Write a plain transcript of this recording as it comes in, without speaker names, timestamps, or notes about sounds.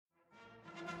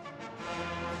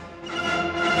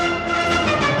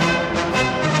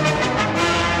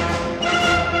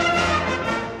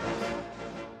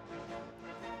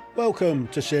Welcome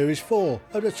to Series 4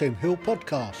 of the Tim Heale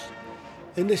podcast.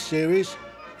 In this series,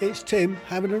 it's Tim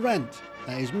having a rant.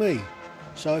 That is me.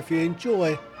 So if you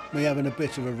enjoy me having a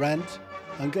bit of a rant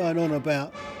and going on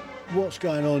about what's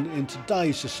going on in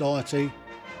today's society,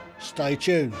 stay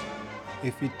tuned.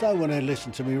 If you don't want to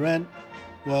listen to me rant,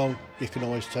 well, you can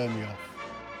always turn me off.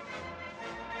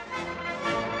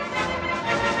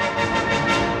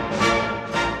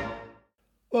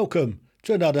 Welcome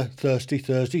to another Thirsty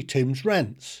Thursday Tim's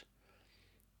Rants.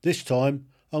 This time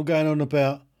I'm going on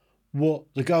about what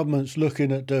the government's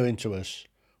looking at doing to us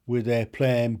with their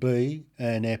Plan B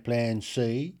and their Plan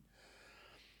C.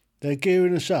 They're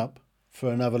gearing us up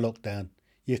for another lockdown.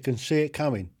 You can see it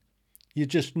coming. You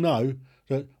just know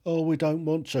that, we don't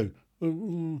want to.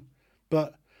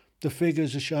 But the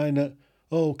figures are showing that,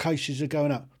 cases are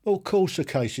going up. Well, of course the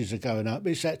cases are going up.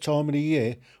 It's that time of the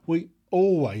year. We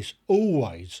always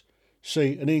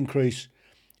see an increase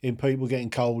in people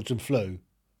getting colds and flu.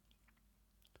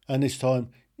 And this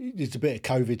time, there's a bit of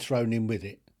COVID thrown in with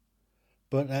it.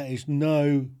 But that is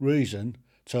no reason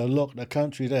to lock the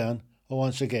country down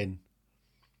once again.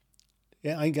 It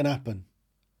ain't going to happen.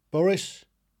 Boris,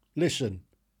 listen,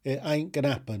 it ain't going to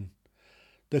happen.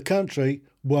 The country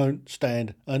won't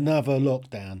stand another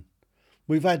lockdown.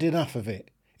 We've had enough of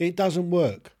it. It doesn't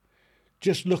work.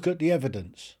 Just look at the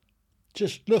evidence.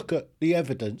 Just look at the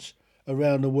evidence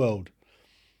around the world.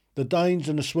 The Danes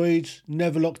and the Swedes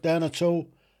never locked down at all,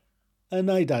 and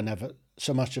they don't have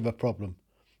so much of a problem.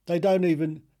 They don't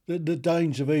even, the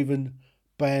Danes have even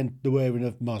banned the wearing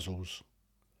of muzzles.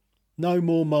 No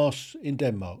more masks in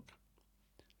Denmark.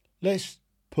 Let's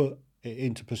put it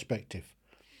into perspective.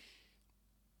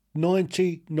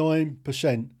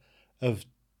 99% of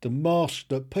the masks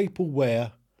that people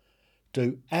wear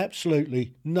do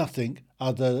absolutely nothing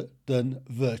other than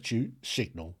virtue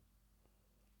signal.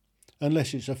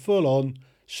 Unless it's a full-on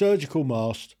surgical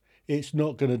mask, it's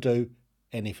not going to do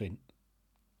anything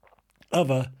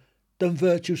other than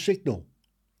virtue signal.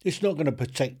 It's not going to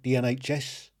protect the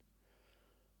NHS.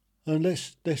 And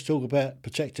let's talk about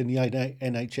protecting the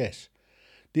NHS.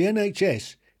 The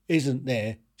NHS isn't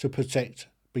there to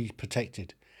be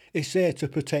protected. It's there to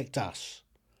protect us.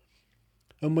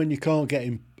 And when you can't get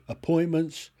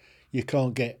appointments, you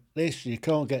can't get this, you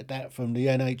can't get that from the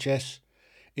NHS,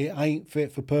 it ain't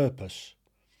fit for purpose.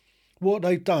 What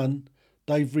they've done,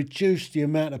 they've reduced the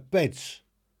amount of beds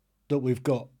that we've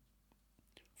got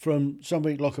from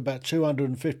something like about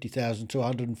 250,000 to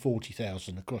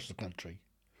 140,000 across the country.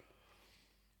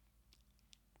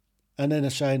 And then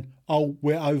they're saying,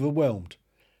 we're overwhelmed.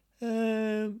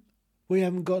 We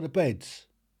haven't got the beds.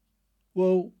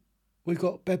 Well, we've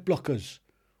got bed blockers.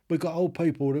 We've got old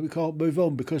people that we can't move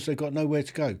on because they've got nowhere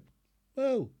to go.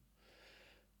 Well,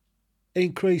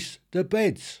 increase the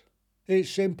beds. It's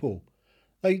simple.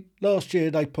 Last year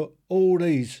they put all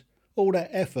that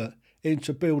effort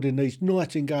into building these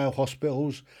Nightingale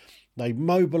hospitals. They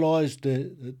mobilised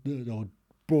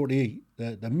brought the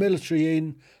military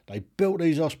in. They built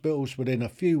these hospitals within a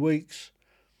few weeks,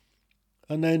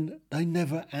 and then they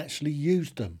never actually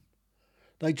used them.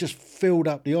 They just filled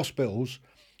up the hospitals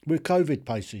with COVID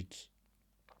patients.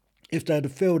 If they'd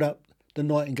have filled up the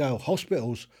Nightingale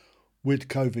hospitals with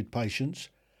COVID patients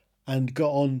and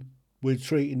got on with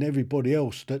treating everybody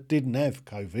else that didn't have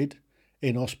COVID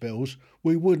in hospitals,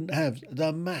 we wouldn't have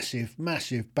the massive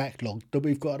backlog that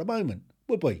we've got at the moment,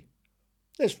 would we?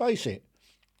 Let's face it,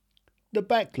 the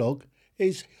backlog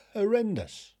is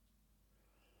horrendous.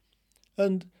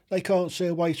 And they can't see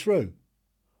a way through.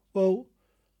 Well,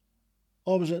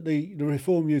 I was at the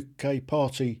Reform UK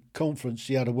Party conference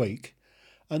the other week,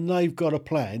 and they've got a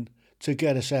plan to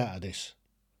get us out of this.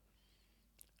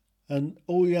 And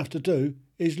all you have to do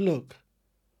is look.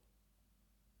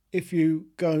 If you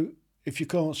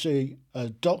can't see a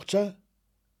doctor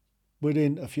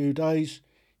within a few days,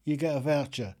 you get a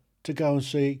voucher to go and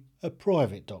see a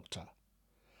private doctor.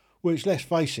 Which, let's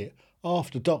face it,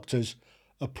 half the doctors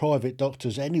are private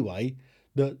doctors anyway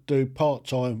that do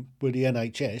part-time with the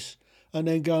NHS and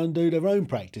then go and do their own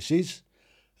practices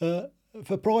for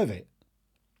private.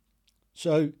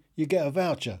 So you get a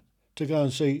voucher to go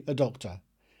and see a doctor.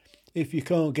 If you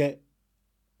can't get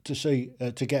to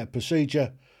get a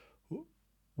procedure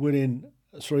within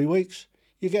 3 weeks,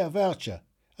 you get a voucher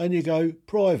and you go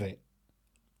private.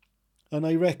 And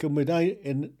they reckon with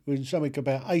something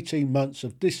about 18 months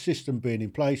of this system being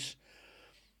in place,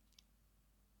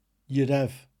 you'd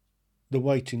have the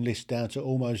waiting list down to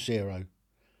almost zero.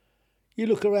 You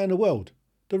look around the world,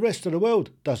 the rest of the world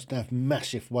doesn't have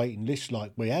massive waiting lists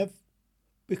like we have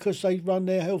because they run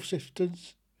their health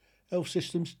systems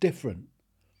different.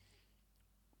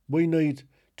 We need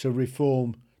to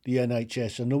reform the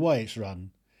NHS and the way it's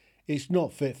run. It's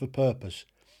not fit for purpose.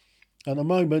 At the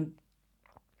moment,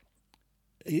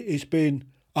 it's been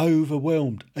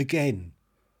overwhelmed again.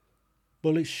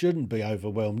 Well, it shouldn't be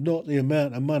overwhelmed, not the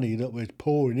amount of money that we're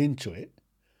pouring into it.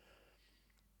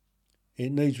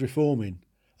 It needs reforming.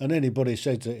 And anybody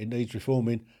says that it needs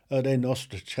reforming are then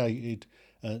ostracated,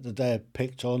 that they're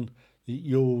picked on.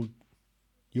 You're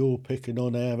picking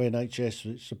on our NHS,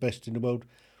 it's the best in the world.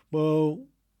 Well,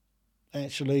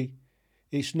 actually,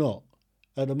 it's not.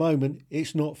 At the moment,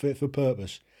 it's not fit for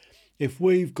purpose. If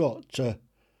we've got to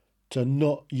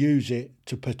not use it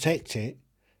to protect it,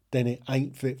 then it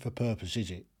ain't fit for purpose,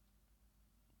 is it?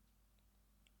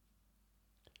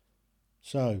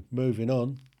 So, moving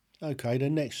on. Okay, the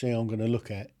next thing I'm going to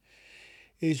look at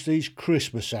is these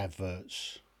Christmas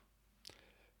adverts.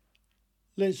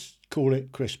 Let's call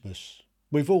it Christmas.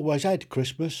 We've always had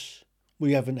Christmas.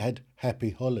 We haven't had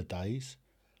happy holidays.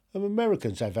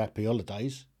 Americans have happy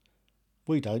holidays.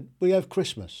 We don't. We have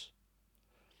Christmas.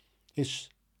 It's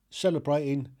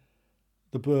celebrating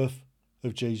the birth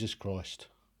of Jesus Christ.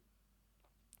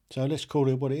 So let's call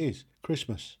it what it is,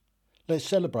 Christmas. Let's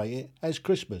celebrate it as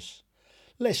Christmas.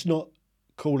 Let's not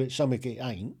call it something it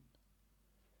ain't.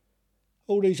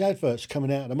 All these adverts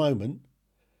coming out at the moment,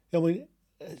 I mean,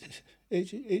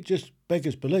 it just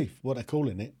beggars belief what they're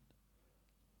calling it.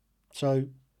 So,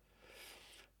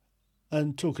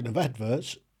 and talking of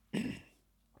adverts,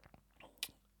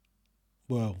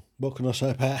 well, what can I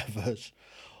say about adverts?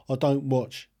 I don't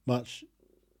watch much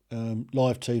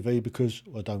live TV because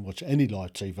I don't watch any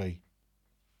live TV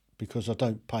because I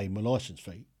don't pay my licence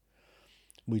fee.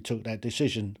 We took that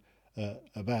decision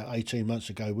about 18 months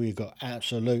ago. We got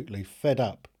absolutely fed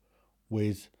up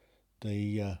with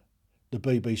the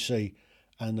BBC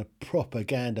and the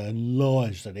propaganda and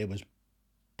lies that it was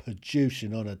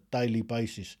producing on a daily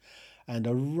basis and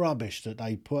the rubbish that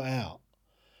they put out.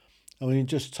 I mean,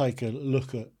 just take a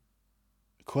look at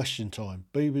Question Time,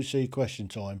 BBC Question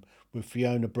Time with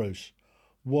Fiona Bruce.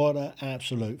 What an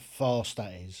absolute farce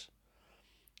that is.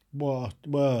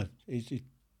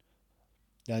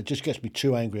 It just gets me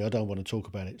too angry. I don't want to talk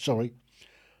about it. Sorry.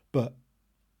 But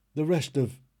the rest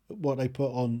of what they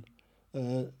put on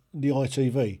the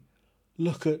ITV,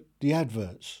 look at the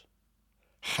adverts.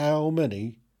 How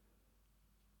many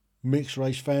mixed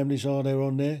race families are there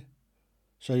on there?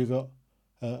 So you've got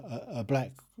a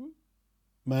black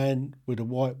man with a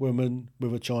white woman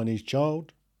with a Chinese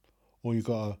child, or you've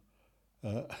got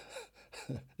the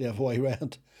other way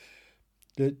around.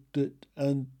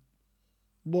 And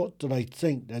what do they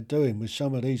think they're doing with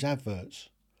some of these adverts?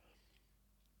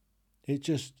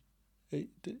 It's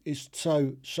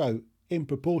so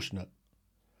improportionate.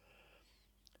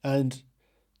 And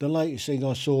the latest thing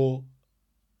I saw,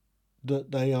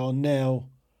 that they are now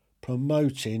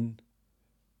promoting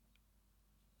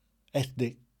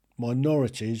ethnic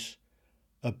minorities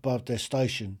above their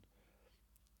station.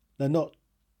 They're not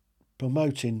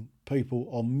promoting people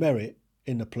on merit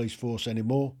in the police force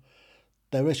anymore.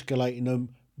 They're escalating them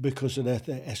because of their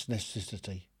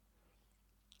ethnicity.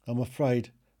 I'm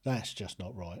afraid that's just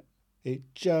not right. It's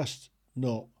just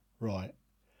not right.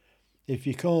 If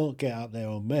you can't get up there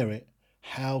on merit,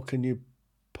 how can you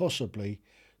possibly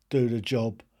do the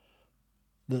job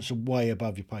that's way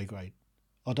above your pay grade?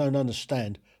 I don't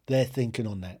understand their thinking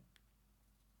on that.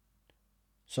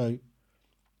 So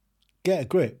get a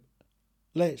grip.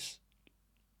 Let's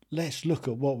look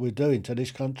at what we're doing to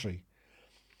this country.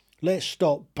 Let's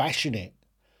stop bashing it.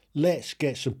 Let's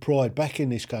get some pride back in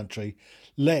this country.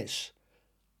 Let's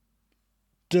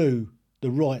do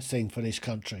the right thing for this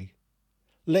country.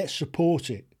 Let's support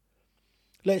it.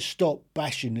 Let's stop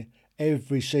bashing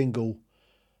every single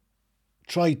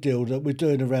trade deal that we're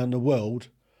doing around the world,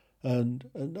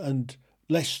 and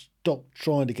let's stop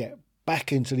trying to get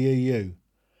back into the EU.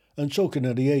 And talking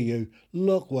of the EU,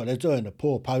 look what they're doing to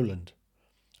poor Poland.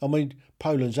 I mean,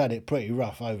 Poland's had it pretty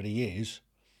rough over the years.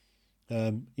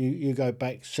 You go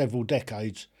back several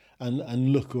decades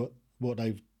and look at what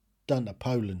they've done to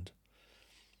Poland.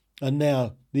 And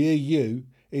now the EU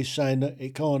is saying that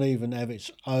it can't even have its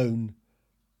own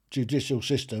judicial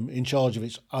system in charge of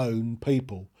its own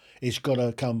people. It's got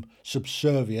to come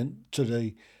subservient to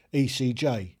the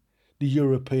ECJ, the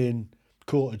European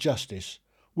Court of Justice,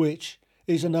 which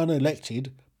is an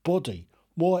unelected body.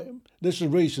 Why? There's a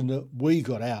reason that we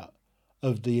got out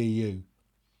of the EU.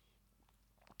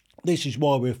 This is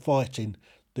why we're fighting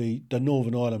the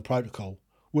Northern Ireland Protocol,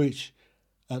 which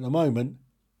at the moment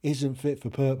isn't fit for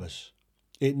purpose.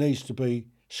 It needs to be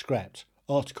scrapped.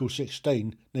 Article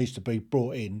 16 needs to be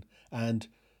brought in, and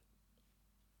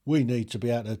we need to be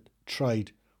able to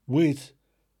trade with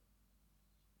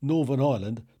Northern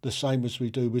Ireland the same as we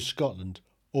do with Scotland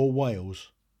or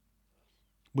Wales.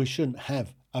 We shouldn't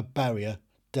have a barrier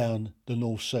down the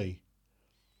North Sea.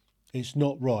 It's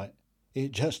not right.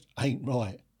 It just ain't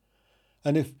right.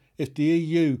 And if the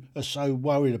EU are so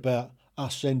worried about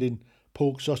us sending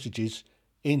pork sausages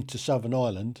into Southern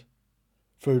Ireland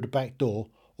through the back door,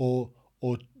 or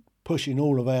pushing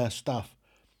all of our stuff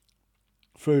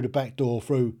through the back door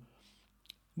through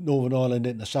Northern Ireland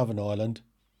into Southern Ireland,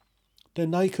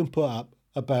 then they can put up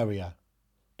a barrier.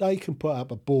 They can put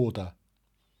up a border.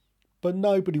 But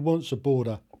nobody wants a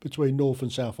border between North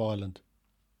and South Ireland.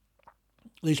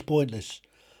 It's pointless.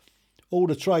 All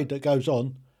the trade that goes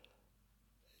on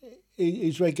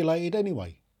is regulated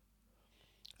anyway.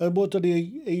 And what do the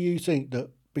EU think? That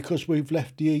because we've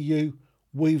left the EU,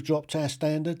 we've dropped our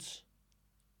standards?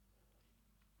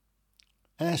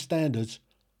 Our standards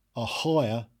are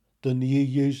higher than the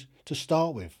EU's to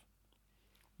start with.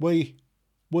 We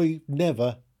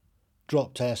never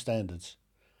dropped our standards.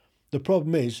 The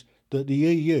problem is that the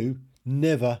EU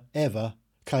never ever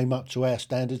came up to our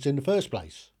standards in the first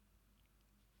place.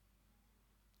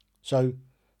 So,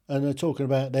 and they're talking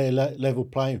about their level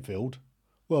playing field.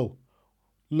 Well,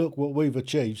 look what we've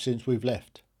achieved since we've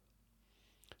left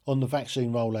on the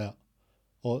vaccine rollout,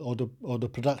 or the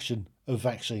production of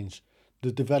vaccines,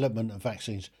 the development of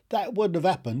vaccines. That wouldn't have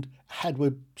happened had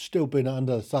we still been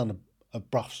under the thumb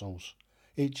of Brussels.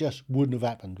 It just wouldn't have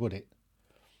happened, would it?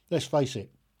 Let's face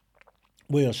it,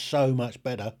 we are so much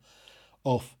better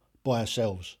off by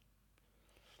ourselves.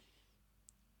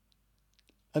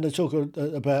 And they're talking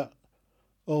about,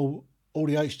 all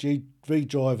the HGV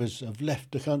drivers have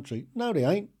left the country. No, they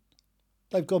ain't.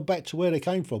 They've gone back to where they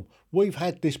came from. We've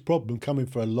had this problem coming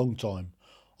for a long time.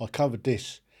 I covered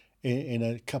this in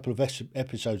a couple of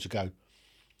episodes ago.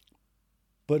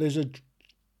 But there's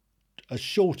a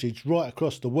shortage right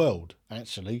across the world,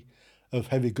 actually, of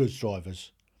heavy goods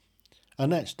drivers.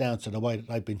 And that's down to the way that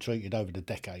they've been treated over the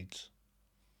decades.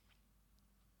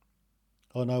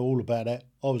 I know all about that.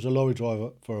 I was a lorry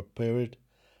driver for a period,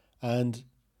 and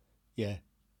yeah,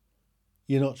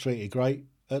 you're not treated great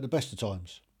at the best of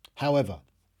times. However,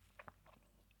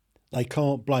 they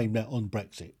can't blame that on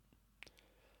Brexit.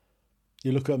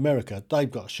 You look at America, they've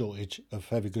got a shortage of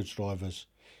heavy goods drivers.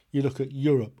 You look at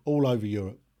Europe, all over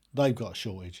Europe, they've got a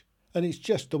shortage. And it's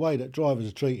just the way that drivers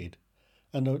are treated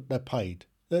and they're paid.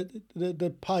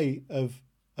 The pay of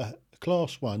a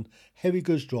Class 1 heavy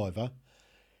goods driver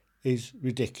is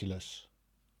ridiculous.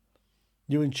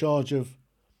 You're in charge of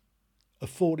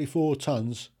 44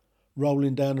 tonnes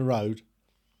rolling down the road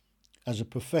as a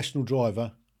professional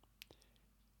driver.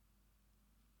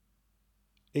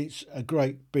 It's a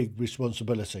great big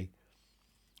responsibility,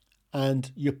 and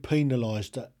you're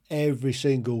penalised every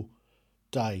single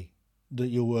day that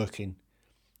you're working.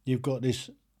 You've got this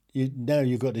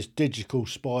digital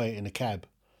spy in a cab.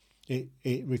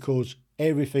 It records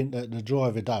everything that the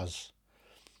driver does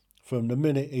from the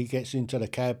minute he gets into the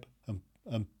cab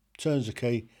and turns the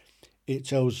key. It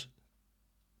tells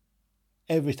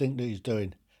everything that he's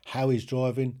doing, how he's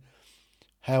driving,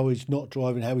 how he's not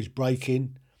driving, how he's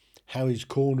braking, how he's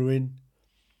cornering,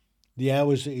 the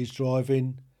hours that he's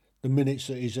driving, the minutes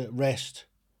that he's at rest.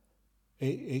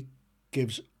 It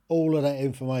gives all of that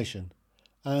information.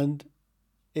 And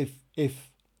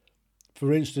if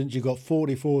for instance you've got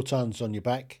 44 tonnes on your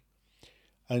back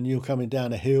and you're coming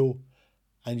down a hill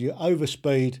and you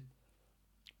overspeed,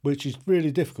 which is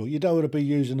really difficult, you don't want to be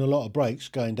using a lot of brakes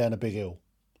going down a big hill,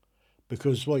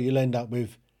 because what you'll end up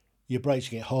with, your brakes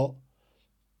get hot,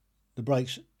 the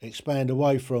brakes expand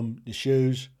away from the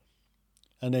shoes,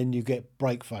 and then you get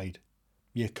brake fade.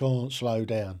 You can't slow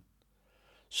down.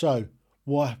 So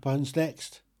what happens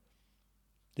next?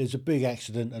 There's a big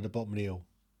accident at the bottom of the hill,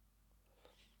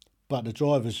 but the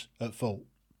driver's at fault.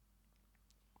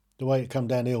 The way to come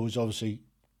down the hill is obviously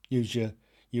use your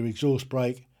exhaust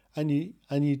brake and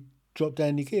you drop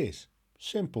down your gears.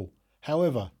 Simple.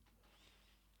 However,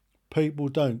 people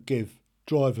don't give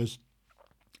drivers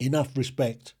enough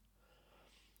respect.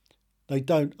 They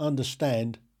don't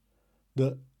understand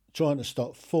that trying to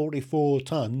stop 44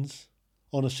 tonnes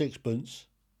on a sixpence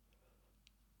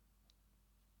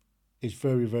is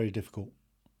very, very difficult.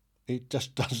 It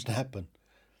just doesn't happen.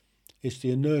 It's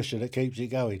the inertia that keeps it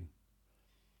going.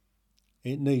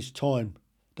 It needs time.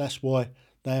 That's why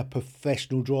they are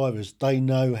professional drivers. They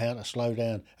know how to slow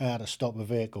down, how to stop a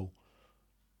vehicle.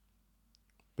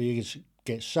 But you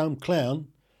get some clown,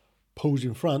 pulls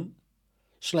in front,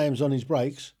 slams on his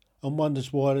brakes and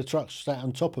wonders why the truck's sat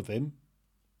on top of him.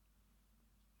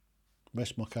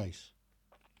 Rest my case.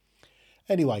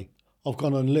 Anyway, I've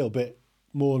gone on a little bit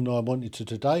more than I wanted to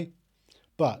today,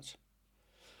 but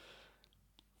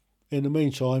In the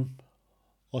meantime,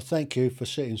 I thank you for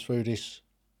sitting through this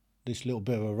little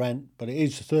bit of a rant, but it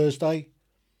is Thursday,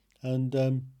 and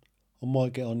I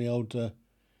might get on the old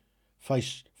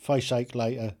face ache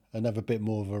later and have a bit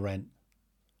more of a rant.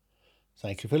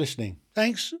 Thank you for listening.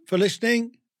 Thanks for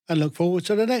listening, and look forward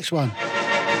to the next one.